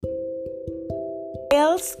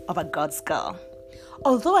Tales of a God's Girl.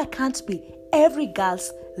 Although I can't be every girl's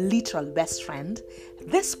literal best friend,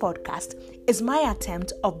 this podcast is my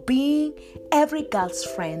attempt of being every girl's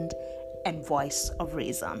friend and voice of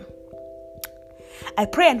reason. I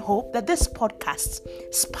pray and hope that this podcast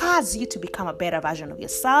spurs you to become a better version of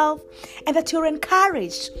yourself and that you're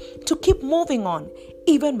encouraged to keep moving on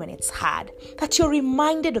even when it's hard, that you're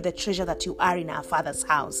reminded of the treasure that you are in our Father's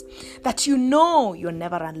house, that you know you're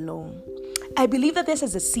never alone. I believe that this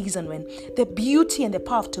is a season when the beauty and the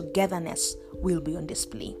power of togetherness will be on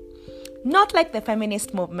display. Not like the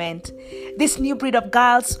feminist movement, this new breed of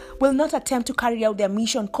girls will not attempt to carry out their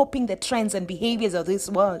mission copying the trends and behaviors of this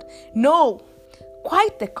world. No,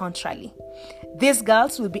 quite the contrary. These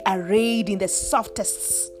girls will be arrayed in the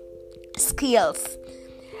softest skills,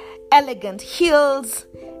 elegant heels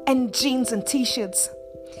and jeans and t-shirts.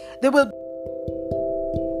 They will